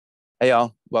Hey,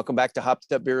 y'all. Welcome back to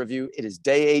Hopped Up Beer Review. It is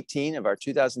day 18 of our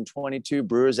 2022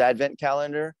 Brewers Advent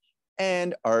Calendar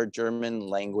and our German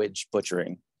language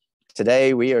butchering.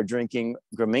 Today, we are drinking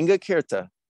Graminger Kirta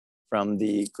from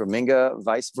the Graminger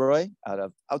Weissbräu out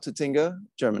of Altötting,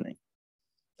 Germany.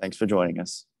 Thanks for joining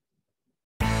us.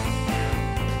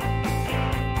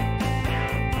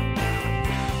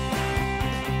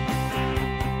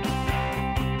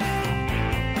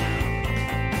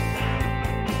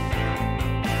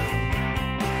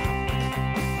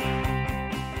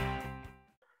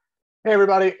 Hey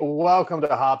everybody, welcome to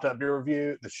Hopped Up Beer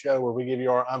Review, the show where we give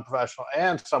you our unprofessional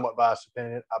and somewhat biased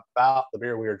opinion about the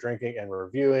beer we are drinking and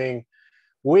reviewing.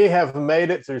 We have made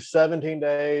it through 17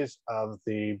 days of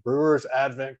the Brewers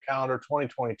Advent Calendar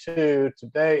 2022.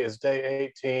 Today is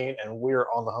day 18 and we're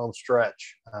on the home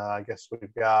stretch. I guess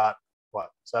we've got,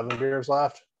 7 beers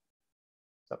left?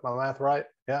 Is that my math right?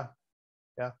 Yeah,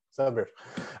 7 beers.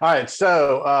 All right,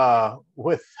 so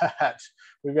with that,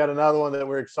 we've got another one that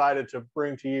we're excited to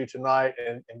bring to you tonight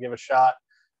and give a shot.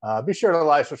 Be sure to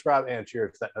like, subscribe, and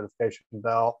cheers that notification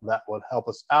bell. That would help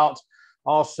us out.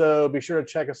 Also, be sure to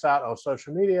check us out on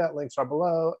social media. Links are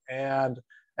below. And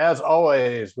as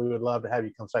always, we would love to have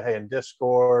you come say hey in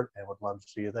Discord, and would love to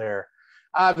see you there.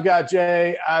 I've got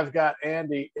Jay. I've got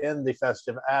Andy in the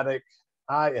festive attic.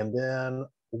 And then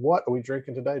what are we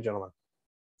drinking today, gentlemen?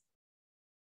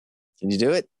 Can you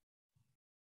do it?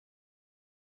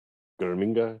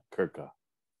 Graminger Kirta.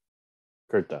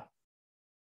 It's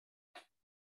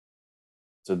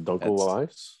a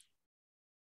Dunkelweizen.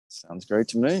 Sounds great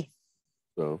to me.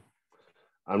 So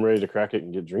I'm ready to crack it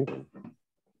and get drinking.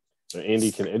 So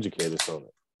Andy can educate us on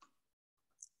it.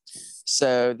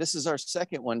 So this is our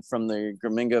second one from the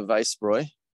Graminger Weissbräu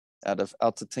out of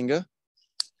Altötting.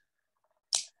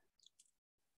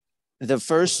 The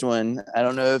first one, I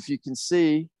don't know if you can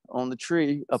see on the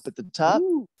tree up at the top,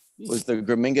 was the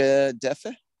Graminger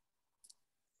Defe.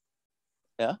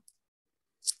 Yeah.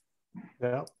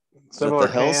 Similar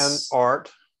can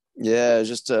art. Yeah,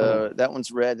 just that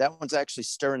one's red. That one's actually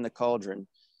stirring the cauldron.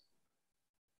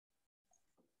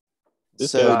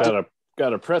 This guy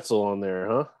got a pretzel on there,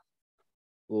 huh? A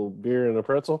little beer and a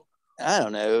pretzel. I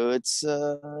don't know. It's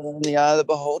in the eye of the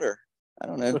beholder. I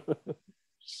don't know. Looks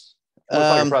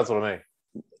like a pretzel to me.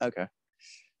 Okay.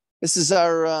 This is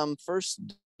our first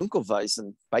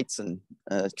Dunkelweizen.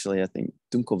 Actually, I think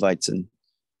Dunkelweizen.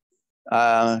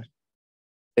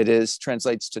 It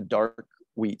translates to dark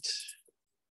wheat.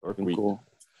 Dark wheat.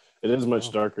 It is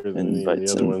much darker than any of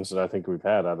the other ones that I think we've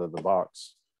had out of the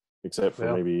box, except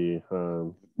for maybe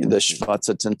the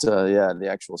Schwarze, the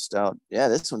actual stout. Yeah,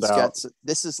 this one's got.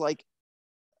 This is like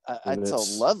it's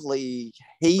a lovely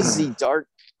hazy dark.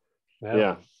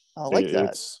 Yeah, I like that.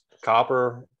 It's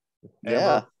copper.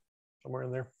 Yeah, somewhere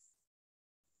in there.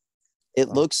 It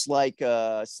looks like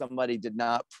somebody did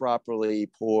not properly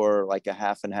pour like a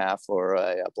half and half or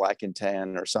a black and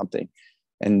tan or something,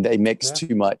 and they mixed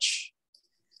too much.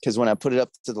 Because when I put it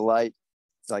up to the light,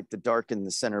 it's like the dark in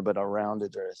the center, but around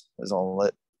it is all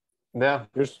lit. Yeah.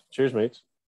 Cheers, mates.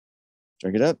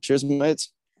 Drink it up. Cheers,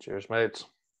 mates. Cheers, mates.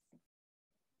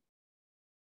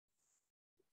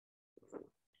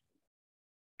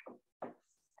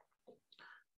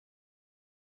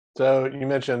 So you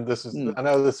mentioned this is, I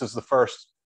know this is the first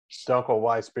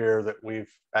Dunkelweizen beer that we've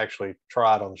actually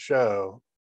tried on the show.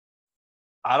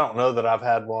 I don't know that I've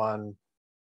had one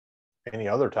any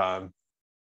other time.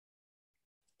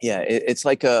 Yeah, it's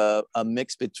like a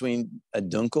mix between a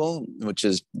Dunkel, which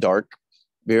is dark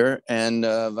beer, and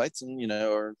Weizen,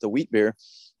 or the wheat beer.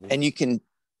 And you can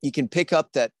pick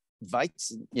up that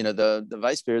Weizen, the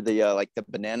Weiss beer, the like the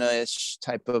banana-ish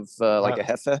type of like a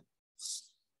Hefe.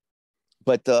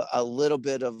 But a little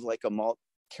bit of like a malt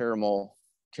caramel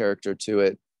character to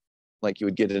it, like you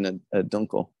would get in a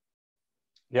Dunkel.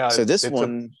 Yeah. So it's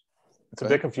a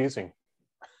bit confusing.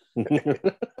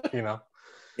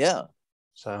 Yeah.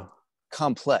 So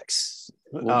complex.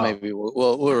 Maybe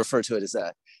we'll refer to it as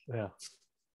that. Yeah.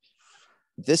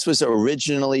 This was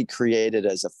originally created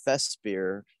as a fest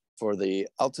beer for the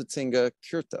Altötting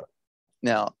Kirta.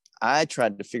 Now, I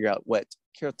tried to figure out what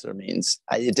Kirta means.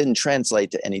 It didn't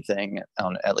translate to anything,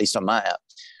 at least on my app,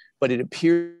 but it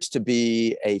appears to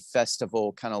be a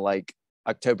festival, kind of like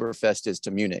Oktoberfest is to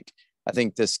Munich. I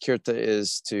think this Kirta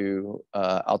is to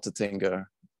Altötting.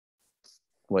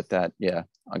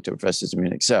 Oktoberfest is to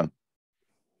Munich. So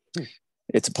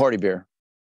it's a party beer.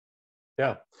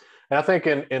 Yeah, and I think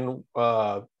in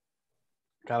kind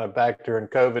of back during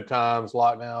COVID times,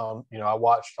 lockdown, I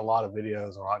watched a lot of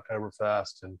videos on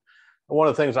Oktoberfest, and one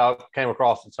of the things I came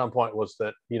across at some point was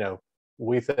that,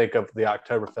 we think of the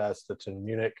Oktoberfest that's in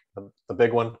Munich, the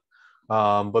big one.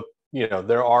 But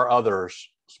there are others,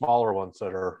 smaller ones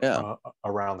that are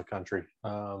around the country.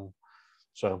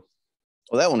 So.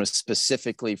 Well, that one was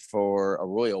specifically for a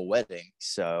royal wedding.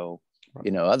 So,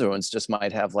 other ones just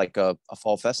might have like a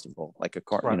fall festival, like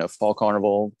a fall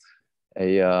carnival,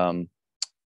 a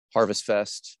harvest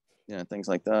fest, things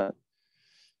like that.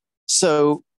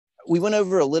 So we went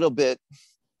over a little bit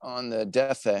on the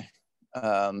DEFE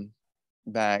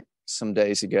back some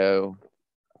days ago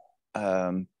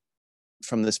from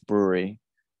this brewery,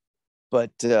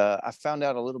 but I found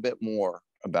out a little bit more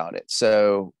about it.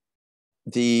 So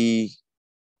it's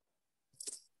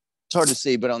hard to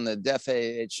see, but on the DEFE,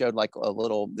 it showed like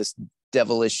this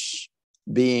devilish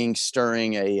being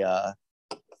stirring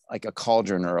like a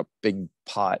cauldron or a big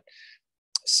pot.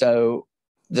 So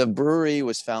the brewery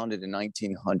was founded in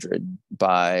 1900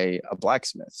 by a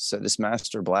blacksmith. So this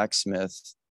master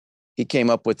blacksmith, he came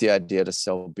up with the idea to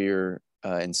sell beer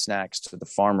and snacks to the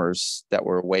farmers that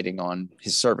were waiting on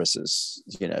his services,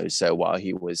 so while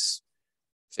he was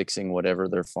fixing whatever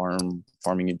their farming,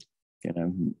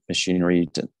 machinery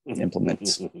to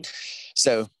implement.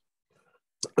 So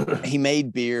he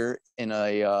made beer in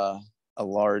a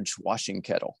large washing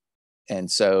kettle. And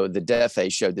so the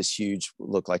DEFE showed this huge,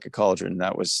 looked like a cauldron.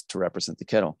 That was to represent the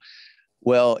kettle.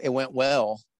 Well, it went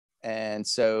well. And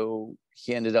so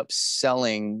he ended up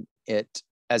selling it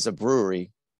as a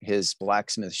brewery, his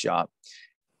blacksmith shop.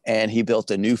 And he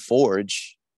built a new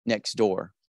forge next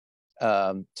door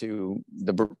to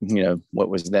what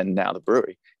was then now the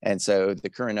brewery. And so the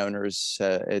current owners,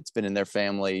 it's been in their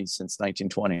family since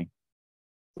 1920.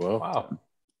 Wow.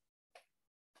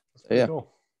 So, yeah. Cool.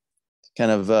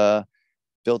 Kind of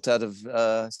built out of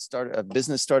a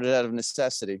business started out of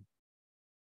necessity.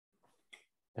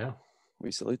 Yeah,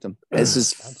 we salute them. This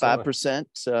is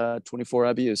 5%, 24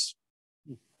 IBUs.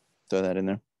 Throw that in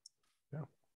there. Yeah,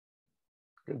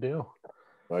 good deal.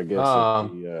 Well, I guess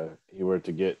if he were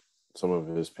to get some of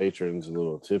his patrons a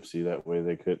little tipsy, that way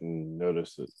they couldn't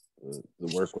notice that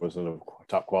the work wasn't of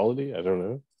top quality. I don't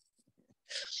know.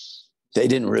 They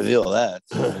didn't reveal that.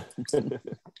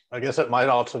 I guess it might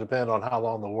also depend on how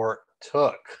long the work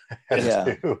took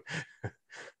to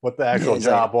what the actual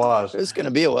job was. It's going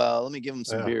to be a while. Let me give them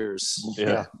some beers.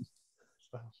 Yeah.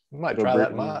 You might try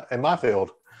that in my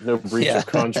field. No breach of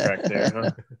contract there,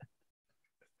 huh?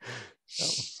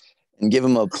 And give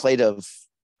them a plate of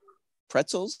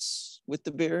pretzels with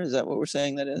the beer. Is that what we're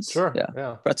saying that is? Sure.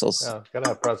 Yeah. Pretzels. Yeah. Got to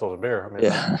have pretzels and beer. I mean,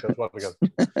 that's what we got.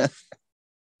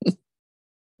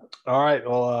 All right.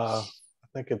 Well, I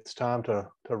think it's time to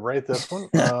rate this one.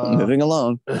 Moving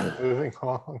along.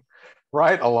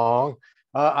 Right along.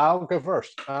 I'll go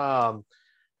first.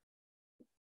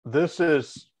 This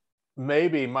is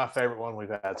maybe my favorite one we've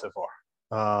had so far.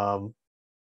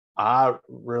 I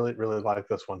really, really like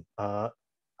this one.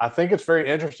 I think it's very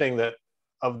interesting that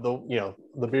of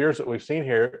the beers that we've seen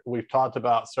here, we've talked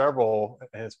about several,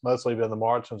 and it's mostly been the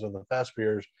Martins and the Fest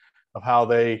beers, of how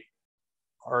they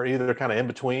are either kind of in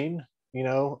between,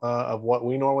 of what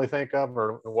we normally think of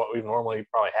or what we've normally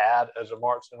probably had as a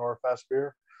Martin or a Fest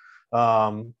beer.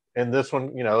 And this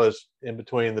one, is in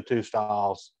between the two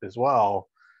styles as well.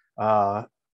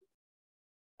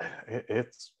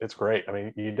 It's great. I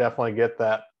mean, you definitely get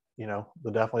that,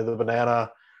 definitely the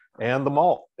banana and the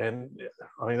malt. And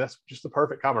I mean, that's just the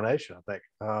perfect combination, I think.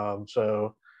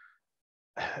 So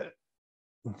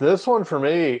this one for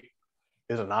me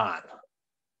is a 9.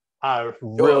 I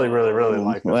really, really, really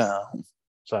like this. Wow.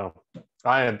 So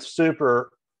I am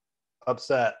super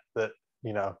upset that,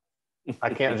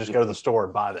 I can't just go to the store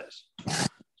and buy this.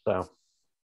 So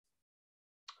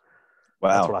wow.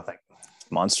 That's what I think.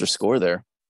 Monster score there.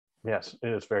 Yes, it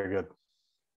is very good.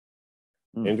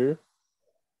 Andrew?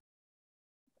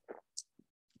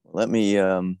 Let me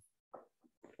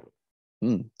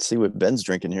see what Ben's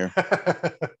drinking here.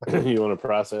 You want to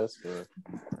process? Or?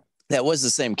 That was the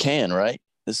same can, right?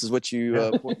 This is what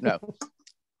you no.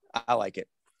 I like it.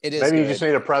 It is. Maybe good. You just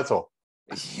need a pretzel.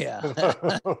 Yeah.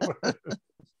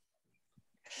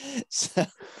 So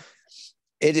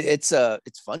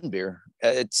it's fun beer.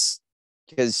 It's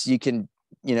because you can,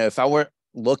 if I weren't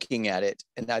looking at it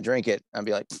and I drink it, I'd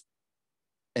be like,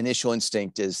 initial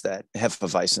instinct is that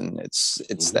Hefeweizen.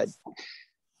 It's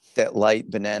that light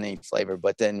banana flavor,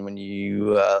 but then when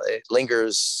you it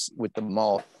lingers with the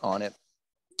malt on it,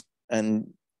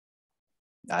 and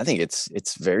I think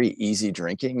it's very easy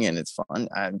drinking and it's fun.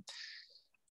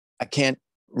 I can't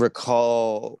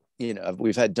recall,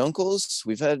 we've had Dunkels,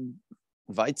 we've had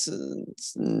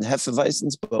Weizens and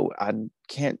Hefeweizens, but I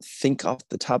can't think off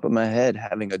the top of my head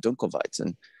having a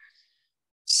Dunkelweizen.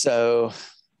 So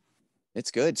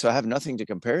it's good. So I have nothing to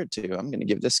compare it to. I'm going to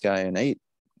give this guy an 8.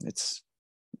 It's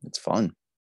fun. fun.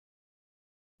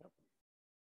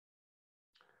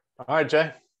 All right,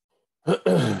 Jay.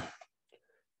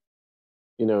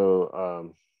 You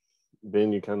know,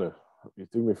 Ben, you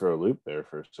threw me for a loop there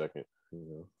for a second,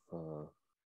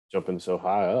 jumping so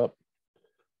high up.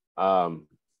 I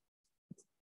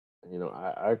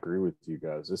agree with you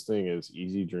guys. This thing is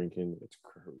easy drinking.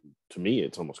 To me,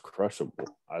 it's almost crushable.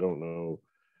 I don't know.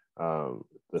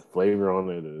 The flavor on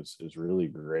it is really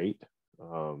great.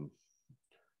 Some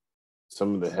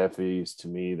of the hefties, to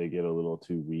me, they get a little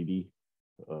too weedy.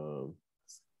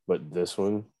 But this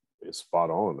one is spot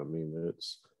on. I mean,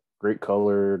 it's great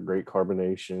color, great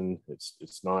carbonation.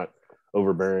 It's not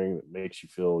overbearing. It makes you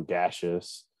feel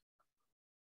gaseous.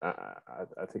 I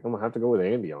think I'm gonna have to go with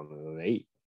Andy on an 8.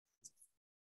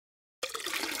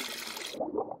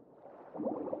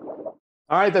 All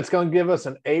right, that's going to give us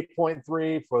an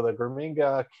 8.3 for the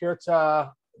Graminger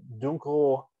Kirta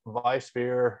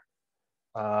Dunkelweizen.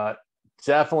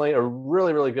 Definitely a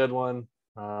really, really good one.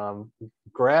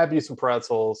 Grab you some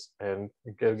pretzels and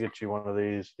go get you one of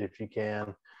these if you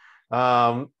can.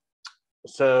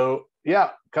 So yeah,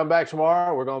 come back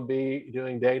tomorrow. We're going to be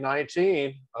doing day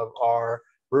 19 of our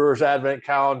Brewers Advent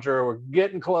Calendar. We're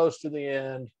getting close to the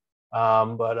end,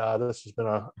 but this has been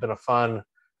a fun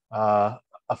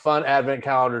Advent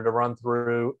calendar to run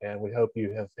through, and we hope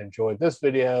you have enjoyed this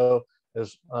video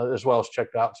as well as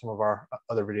checked out some of our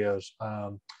other videos.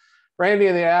 Randy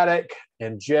in the attic,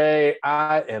 and Jay,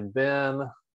 I am Ben.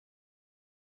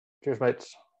 Cheers,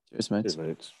 mates. Cheers, mates. Cheers,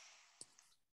 mates.